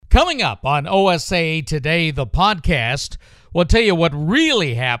Coming up on OSA Today, the podcast, we'll tell you what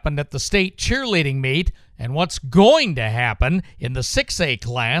really happened at the state cheerleading meet and what's going to happen in the 6A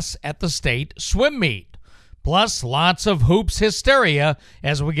class at the state swim meet. Plus, lots of hoops hysteria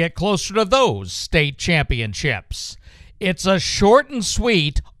as we get closer to those state championships. It's a short and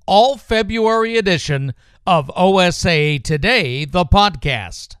sweet, all-February edition of OSA Today, the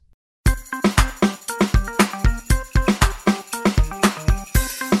podcast.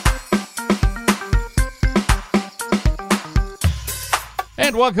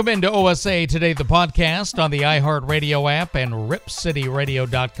 And welcome into OSA Today, the podcast on the iHeartRadio app and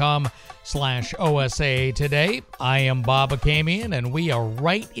ripcityradio.com/OSA Today. I am Bob Akamian, and we are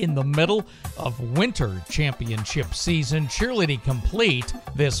right in the middle of winter championship season. Cheerleading complete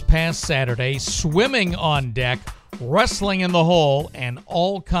this past Saturday, swimming on deck, wrestling in the hole, and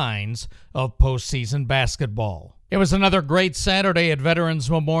all kinds of postseason basketball. It was another great Saturday at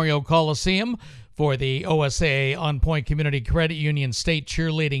Veterans Memorial Coliseum for the OSA On Point Community Credit Union State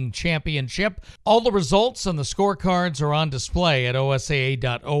Cheerleading Championship. All the results and the scorecards are on display at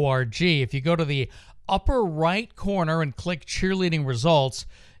osaa.org. If you go to the upper right corner and click cheerleading results,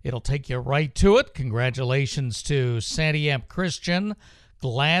 it'll take you right to it. Congratulations to Santiam Christian,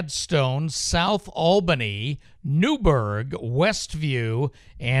 Gladstone, South Albany, Newburgh, Westview,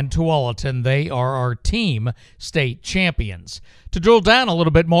 and Tualatin. They are our team state champions. To drill down a little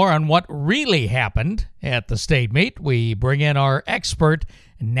bit more on what really happened at the state meet, we bring in our expert,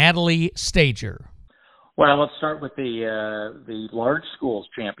 Natalie Stager. Well, let's start with the large schools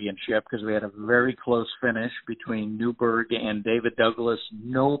championship, because we had a very close finish between Newburgh and David Douglas.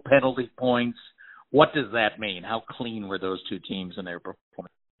 No penalty points. What does that mean? How clean were those two teams in their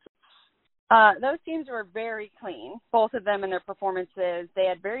performance? Those teams were very clean, both of them in their performances. They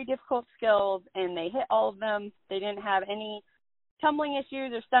had very difficult skills, and they hit all of them. They didn't have any tumbling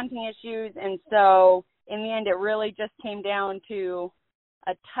issues or stunting issues, and so in the end, it really just came down to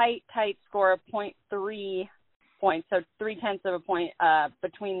a tight score of 0.3 points, so 0.3 of a point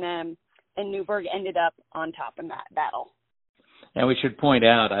between them, and Newburgh ended up on top in that battle. And we should point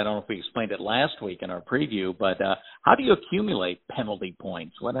out, I don't know if we explained it last week in our preview, but how do you accumulate penalty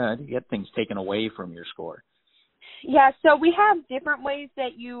points? How do you get things taken away from your score? Yeah, so we have different ways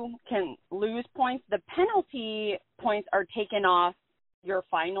that you can lose points. The penalty points are taken off your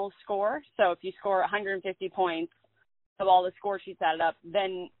final score. So if you score 150 points of all the score sheets added up,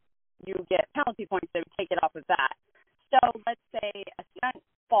 then you get penalty points that would take it off of that. So let's say a stunt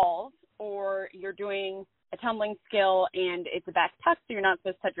falls, or you're doing a tumbling skill and it's a back tuck, so you're not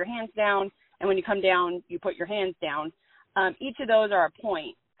supposed to touch your hands down, and when you come down, you put your hands down. Each of those are a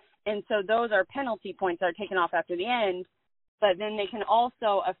point, and so those are penalty points that are taken off after the end, but then they can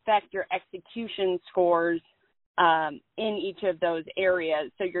also affect your execution scores in each of those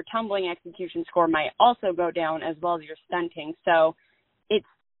areas. So your tumbling execution score might also go down, as well as your stunting. So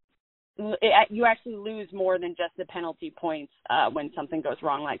you actually lose more than just the penalty points when something goes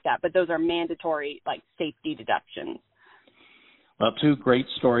wrong like that. But those are mandatory, like, safety deductions. Well, two great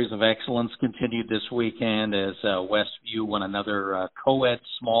stories of excellence continued this weekend as Westview won another co-ed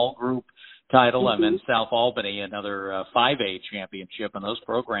small group title, and then South Albany another 5A championship. And those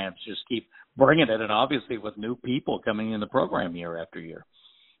programs just keep bringing it, and obviously with new people coming in the program year after year.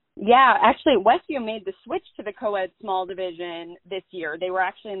 Yeah, actually, Westview made the switch to the co-ed small division this year. They were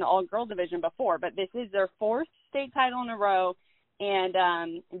actually in the all-girl division before, but this is their fourth state title in a row,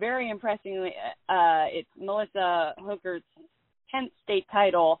 and very impressively, it's Melissa Hooker's 10th state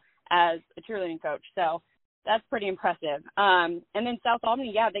title as a cheerleading coach, so that's pretty impressive. And then South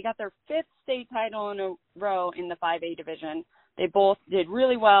Albany, yeah, they got their 5th state title in a row in the 5A division. They both did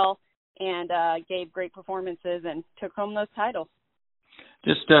really well and gave great performances and took home those titles.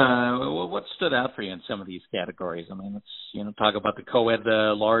 Just what stood out for you in some of these categories? I mean, let's talk about the co-ed,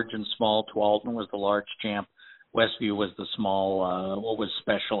 the large and small. Tualatin was the large champ. Westview was the small. What was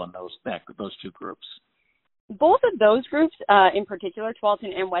special in those two groups? Both of those groups, in particular,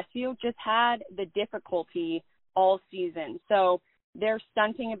 Tualatin and Westview, just had the difficulty all season. So their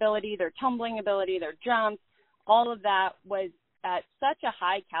stunting ability, their tumbling ability, their jumps, all of that was at such a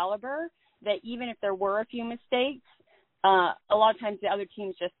high caliber that even if there were a few mistakes, a lot of times the other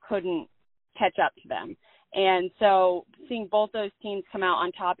teams just couldn't catch up to them. And so seeing both those teams come out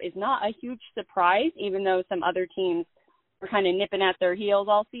on top is not a huge surprise, even though some other teams were kind of nipping at their heels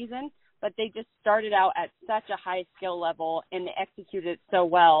all season. But they just started out at such a high skill level, and they executed it so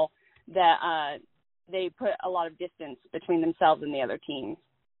well that they put a lot of distance between themselves and the other teams.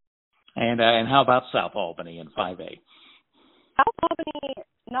 And how about South Albany in 5A? South Albany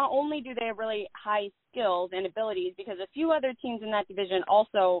not only do they have really high skills and abilities, because a few other teams in that division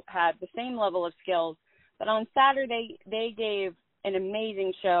also had the same level of skills, but on Saturday they gave an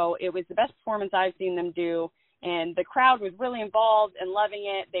amazing show. It was the best performance I've seen them do, and the crowd was really involved and loving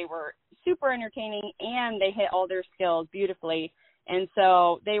it. They were super entertaining, and they hit all their skills beautifully, and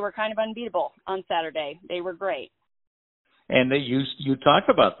so they were kind of unbeatable on Saturday. They were great. And you talked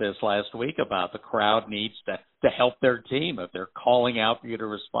about this last week about the crowd needs to help their team. If they're calling out for you to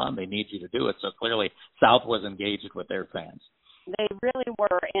respond, they need you to do it. So clearly South was engaged with their fans. They really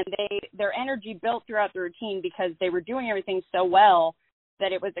were, and their energy built throughout the routine because they were doing everything so well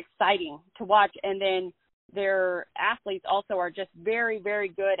that it was exciting to watch. And then their athletes also are just very, very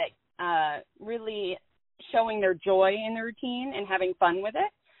good at really showing their joy in the routine and having fun with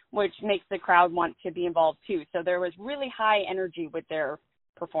it, which makes the crowd want to be involved too. So there was really high energy with their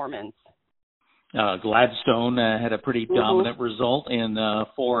performance. Gladstone had a pretty dominant result in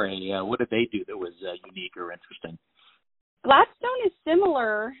 4A. What did they do that was unique or interesting? Gladstone is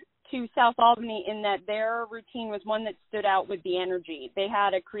similar to South Albany in that their routine was one that stood out with the energy. They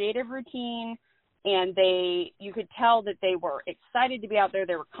had a creative routine, and you could tell that they were excited to be out there.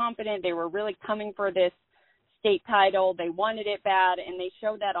 They were confident. They were really coming for this state title. They wanted it bad, and they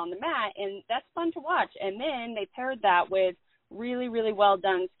showed that on the mat, and that's fun to watch. And then they paired that with really, really well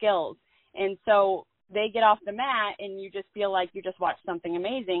done skills. And so they get off the mat, and you just feel like you just watched something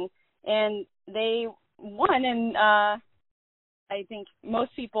amazing. And they won, and I think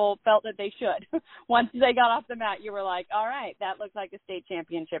most people felt that they should. Once they got off the mat, you were like, all right, that looks like a state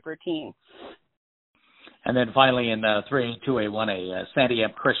championship routine. And then finally in 3A, 2A, 1A,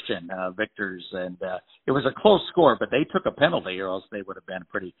 Santiam Christian victors. And it was a close score, but they took a penalty or else they would have been a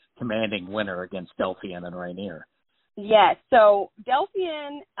pretty commanding winner against Delphian and Rainier. Yes, so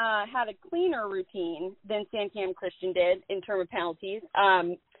Delphian had a cleaner routine than Santiam Christian did in terms of penalties.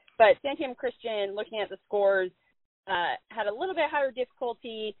 But Santiam Christian, looking at the scores, had a little bit higher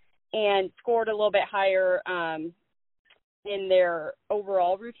difficulty and scored a little bit higher in their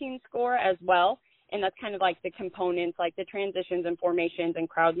overall routine score as well. And that's kind of like the components, like the transitions and formations and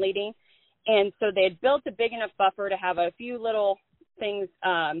crowd leading. And so they had built a big enough buffer to have a few little things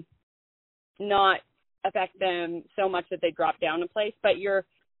not affect them so much that they drop down a place. But you're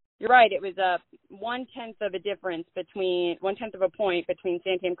right. It was a 1/10 of a point between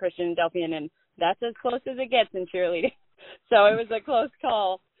Santiam Christian and Delphian, and that's as close as it gets in cheerleading. So it was a close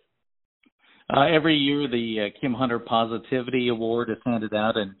call. Every year, the Kim Hunter Positivity Award is handed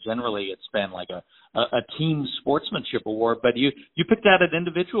out, and generally it's been like a team sportsmanship award. But you picked out an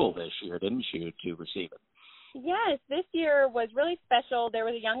individual this year, didn't you, to receive it? Yes, this year was really special. There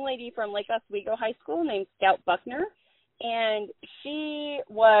was a young lady from Lake Oswego High School named Scout Buckner, and she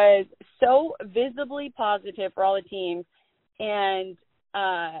was so visibly positive for all the teams, and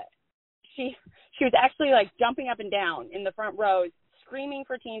she was actually like jumping up and down in the front rows, screaming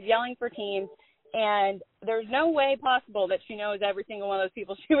for teams, yelling for teams, and there's no way possible that she knows every single one of those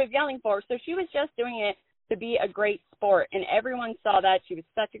people she was yelling for. So she was just doing it to be a great sport, and everyone saw that. She was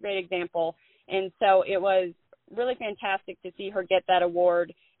such a great example, and so it was really fantastic to see her get that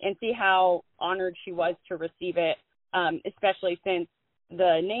award and see how honored she was to receive it, especially since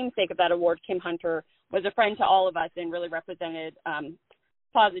the namesake of that award, Kim Hunter, was a friend to all of us and really represented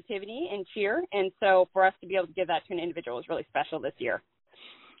positivity and cheer. And so for us to be able to give that to an individual was really special this year.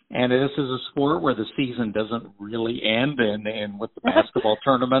 And this is a sport where the season doesn't really end, and with the basketball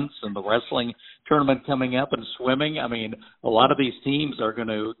tournaments and the wrestling tournament coming up and swimming, I mean, a lot of these teams are going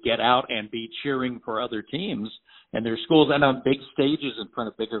to get out and be cheering for other teams and their schools and on big stages in front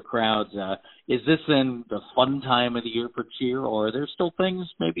of bigger crowds. Is this in the fun time of the year for cheer, or are there still things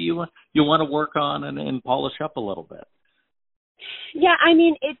maybe you want to work on and polish up a little bit? Yeah, I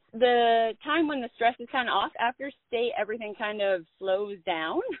mean, it's the time when the stress is kind of off. After state, everything kind of slows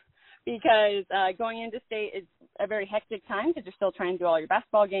down because going into state is a very hectic time because you're still trying to do all your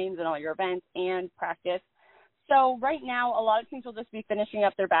basketball games and all your events and practice. So right now, a lot of teams will just be finishing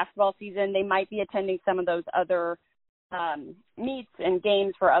up their basketball season. They might be attending some of those other meets and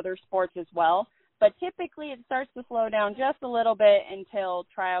games for other sports as well. But typically it starts to slow down just a little bit until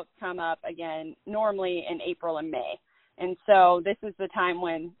tryouts come up again, normally in April and May. And so this is the time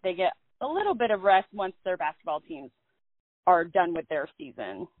when they get a little bit of rest once their basketball teams are done with their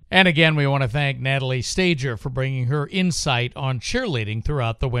season. And again, we want to thank Natalie Stager for bringing her insight on cheerleading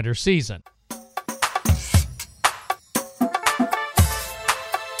throughout the winter season.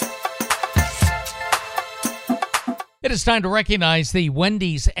 It is time to recognize the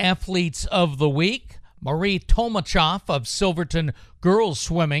Wendy's Athletes of the Week. Marie Tomachoff of Silverton Girls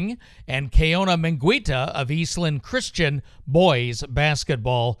Swimming, and Keona Menguita of Eastland Christian Boys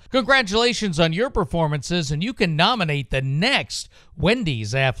Basketball. Congratulations on your performances, and you can nominate the next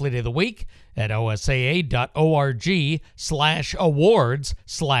Wendy's Athlete of the Week at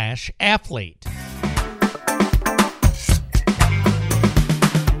osaa.org/awards/athlete.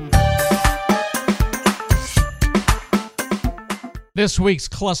 This week's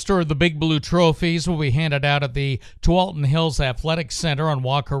cluster of the Big Blue Trophies will be handed out at the Tualatin Hills Aquatic Center on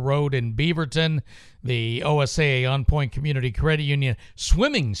Walker Road in Beaverton. The OSAA On Point Community Credit Union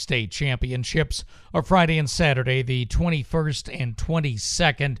Swimming State Championships are Friday and Saturday, the 21st and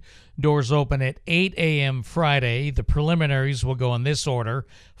 22nd. Doors open at 8 a.m. Friday. The preliminaries will go in this order: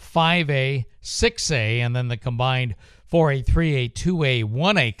 5A, 6A, and then the combined 4A, 3A, 2A,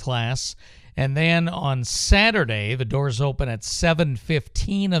 1A class. And then on Saturday, the doors open at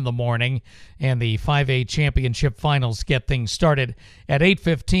 7:15 in the morning, and the 5A championship finals get things started at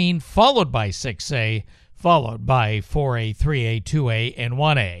 8:15, followed by 6A, followed by 4A, 3A, 2A, and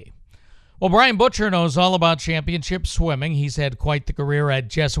 1A. Well, Bryan Butcher knows all about championship swimming. He's had quite the career at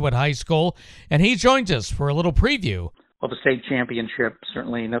Jesuit High School, and he joins us for a little preview. Well, the state championship,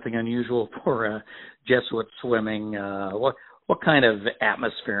 certainly nothing unusual for Jesuit swimming. What kind of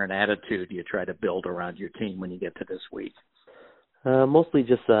atmosphere and attitude do you try to build around your team when you get to this week? Mostly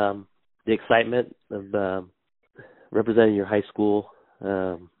just the excitement of representing your high school.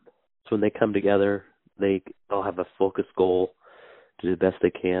 So when they come together, they all have a focused goal to do the best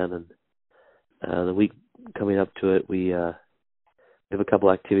they can. And the week coming up to it, we have a couple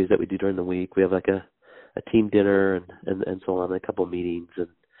activities that we do during the week. We have like a team dinner and so on, a couple meetings, and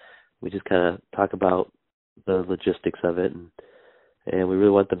we just kind of talk about the logistics of it, and we really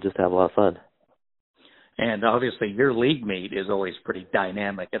want them just to have a lot of fun. And obviously your league meet is always pretty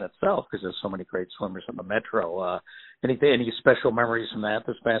dynamic in itself because there's so many great swimmers in the metro. Any special memories from that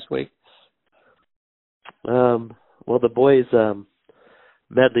this past week? Well, the boys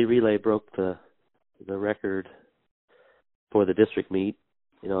medley relay broke the record for the district meet.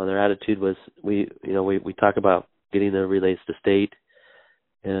 Their attitude was we talk about getting the relays to state,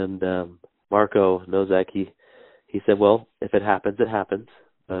 and Marco Nozak, he said, well, if it happens, it happens.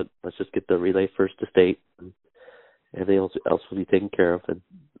 But let's just get the relay first to state, and everything else will be taken care of. And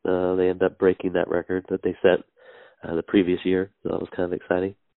they ended up breaking that record that they set the previous year. So that was kind of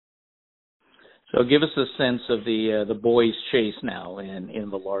exciting. So give us a sense of the boys' chase now in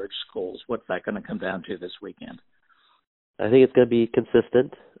the large schools. What's that going to come down to this weekend? I think it's going to be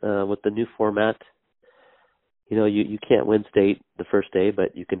consistent with the new format. You can't win state the first day,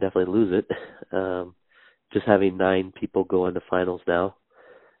 but you can definitely lose it. Just having 9 people go into finals now.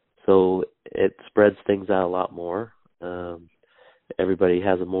 So it spreads things out a lot more. Everybody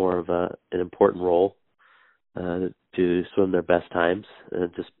has more of an important role to swim their best times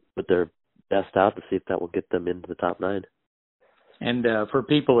and just put their best out to see if that will get them into the top 9. And for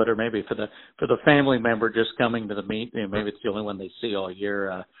people that are maybe for the family member just coming to the meet, maybe it's the only one they see all year,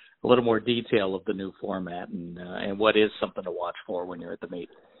 a little more detail of the new format and what is something to watch for when you're at the meet.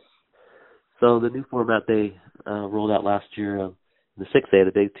 So the new format they rolled out last year, the 6A,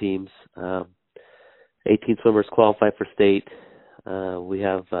 the big teams, 18 swimmers qualify for state. We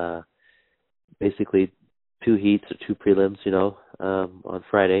have basically 2 heats or 2 prelims, on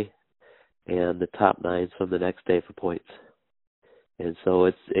Friday, and the top 9 swim the next day for points. And so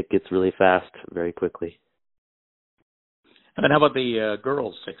it gets really fast very quickly. And then how about the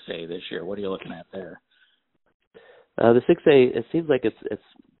girls 6A this year? What are you looking at there? The 6A, it seems like it's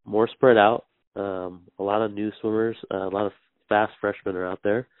more spread out. A lot of new swimmers, a lot of fast freshmen are out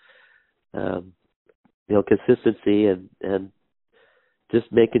there. Consistency and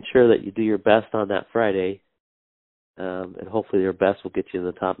just making sure that you do your best on that Friday, and hopefully your best will get you in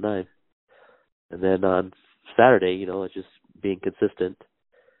the top 9. And then on Saturday, it's just being consistent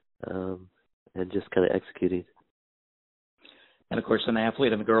and just kind of executing. And, of course, an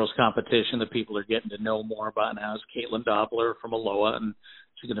athlete in the girls' competition that people are getting to know more about now is Caitlin Doppler from Aloha, and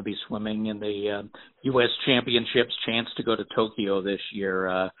she's going to be swimming in the U.S. Championships, chance to go to Tokyo this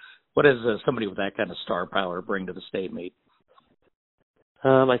year. What does somebody with that kind of star power bring to the state meet?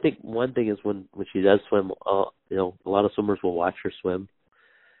 I think one thing is when she does swim, a lot of swimmers will watch her swim.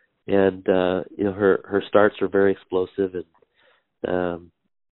 And, her starts are very explosive, and,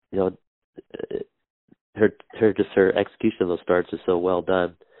 her execution of those starts is so well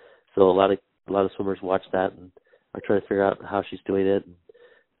done. So a lot of swimmers watch that and are trying to figure out how she's doing it.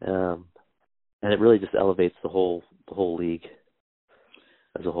 And it really just elevates the whole league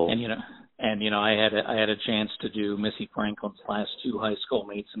as a whole. I had a chance to do Missy Franklin's last 2 high school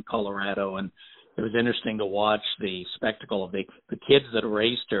meets in Colorado, and it was interesting to watch the spectacle of the kids that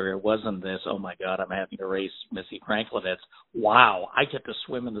raced her. It wasn't this, oh my God, I'm having to race Missy Franklin. It's, wow, I get to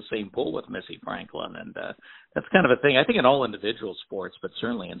swim in the same pool with Missy Franklin. And that's kind of a thing, I think, in all individual sports, but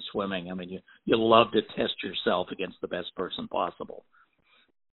certainly in swimming. I mean, you love to test yourself against the best person possible.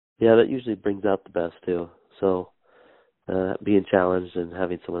 Yeah, that usually brings out the best too. So being challenged and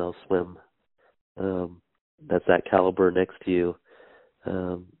having someone else swim that's that caliber next to you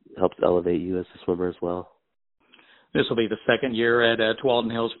helps elevate you as a swimmer as well. This will be the second year at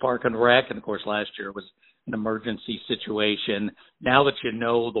Tualatin Hills Park and Rec, and of course last year was an emergency situation. Now that you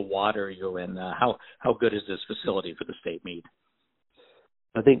know the water you're in, how good is this facility for the state meet?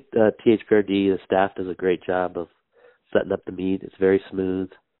 I think THPRD, the staff, does a great job of setting up the meet. It's very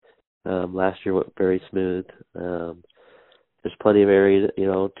smooth. Last year went very smooth. There's plenty of area,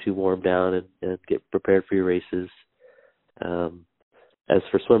 to warm down and get prepared for your races. As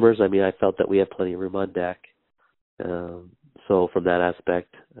for swimmers, I mean, I felt that we had plenty of room on deck. So from that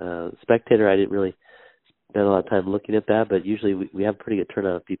aspect, spectator, I didn't really spend a lot of time looking at that, but usually we have a pretty good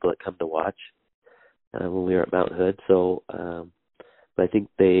turnout of people that come to watch when we were at Mount Hood. So, but I think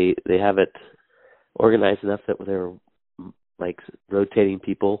they have it organized enough that they're like rotating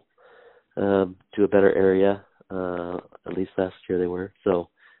people to a better area. At least last year they were. So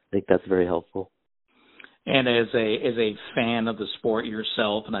I think that's very helpful. And as a fan of the sport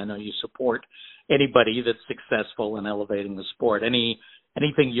yourself, and I know you support anybody that's successful in elevating the sport,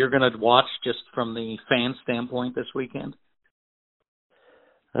 anything you're going to watch just from the fan standpoint this weekend?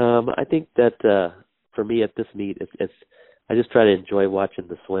 I think that for me at this meet, I just try to enjoy watching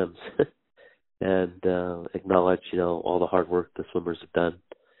the swims and acknowledge, all the hard work the swimmers have done.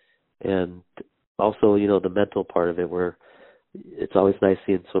 And also, the mental part of it, where it's always nice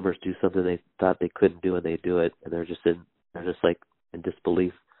seeing swimmers do something they thought they couldn't do and they do it, and they're just like in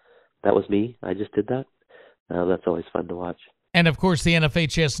disbelief. That was me. I just did that. That's always fun to watch. And, of course, the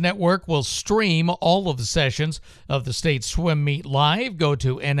NFHS Network will stream all of the sessions of the state swim meet live. Go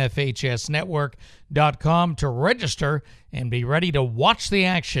to nfhsnetwork.com to register and be ready to watch the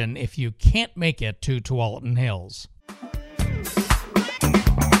action if you can't make it to Tualatin Hills.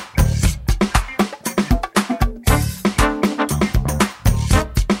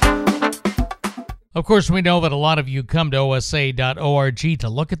 Of course, we know that a lot of you come to osa.org to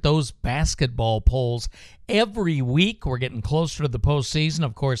look at those basketball polls every week. We're getting closer to the postseason.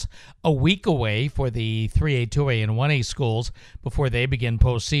 Of course, a week away for the 3A, 2A, and 1A schools before they begin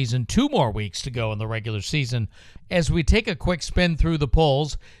postseason. 2 more weeks to go in the regular season. As we take a quick spin through the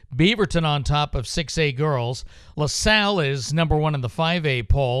polls, Beaverton on top of 6A girls. LaSalle is number 1 in the 5A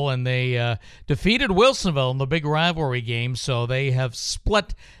poll, and they defeated Wilsonville in the big rivalry game, so they have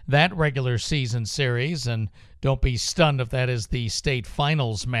split that regular season series, and don't be stunned if that is the state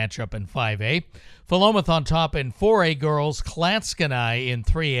finals matchup in 5A. Philomath on top in 4A girls, Clatskanie in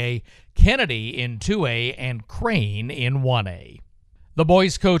 3A, Kennedy in 2A, and Crane in 1A. The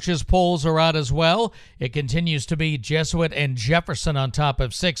boys' coaches' polls are out as well. It continues to be Jesuit and Jefferson on top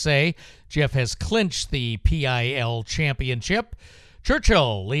of 6A. Jeff has clinched the PIL championship.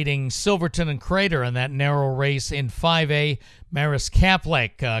 Churchill leading Silverton and Crater in that narrow race in 5A. Marist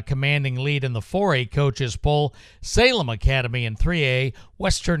Catholic commanding lead in the 4A coaches poll. Salem Academy in 3A.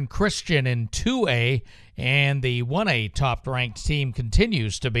 Western Christian in 2A. And the 1A top-ranked team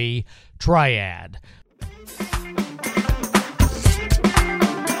continues to be Triad.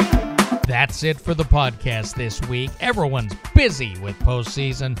 That's it for the podcast this week. Everyone's busy with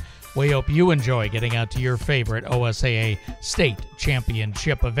postseason. We hope you enjoy getting out to your favorite OSAA state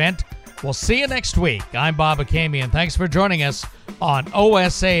championship event. We'll see you next week. I'm Bob Akamian. Thanks for joining us on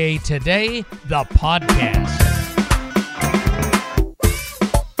OSAA Today, the podcast.